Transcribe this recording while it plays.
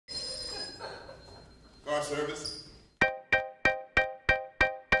Car service.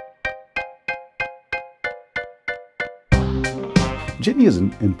 Jitney is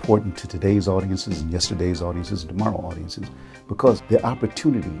important to today's audiences and yesterday's audiences and tomorrow's audiences because the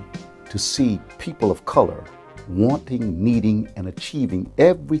opportunity to see people of color wanting, needing, and achieving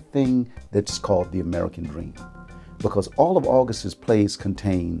everything that's called the American dream. Because all of August's plays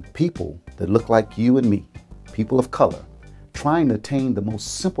contain people that look like you and me, people of color, trying to attain the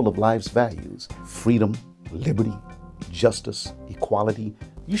most simple of life's values: freedom, liberty, justice, equality.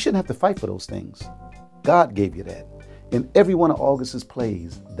 You shouldn't have to fight for those things. God gave you that. In every one of August's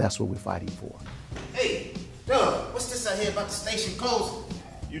plays, that's what we're fighting for. Hey, Doug, what's this I hear about the station closing?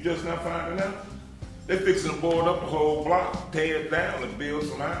 You just not finding out? They're fixing to board up the whole block, tear it down, and build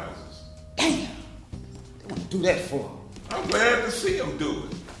some houses. Damn! They want to do that for? I'm glad to see them do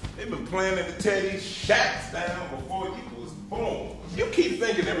it. They've been planning to tear these shacks down before you was born. You keep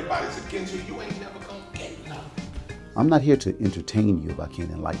thinking everybody's against you, you ain't never gonna get nothing. I'm not here to entertain you if I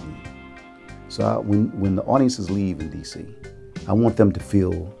can't enlighten you. So when the audiences leave in DC, I want them to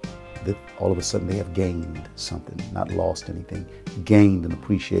feel that all of a sudden they have gained something, not lost anything, gained an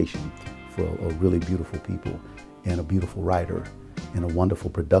appreciation for a really beautiful people and a beautiful writer and a wonderful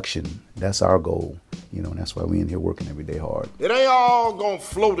production. That's our goal, you know, and that's why we're in here working every day hard. It ain't all gonna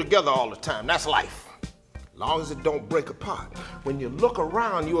flow together all the time. That's life. As long as it don't break apart. When you look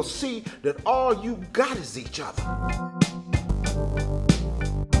around, you'll see that all you got is each other.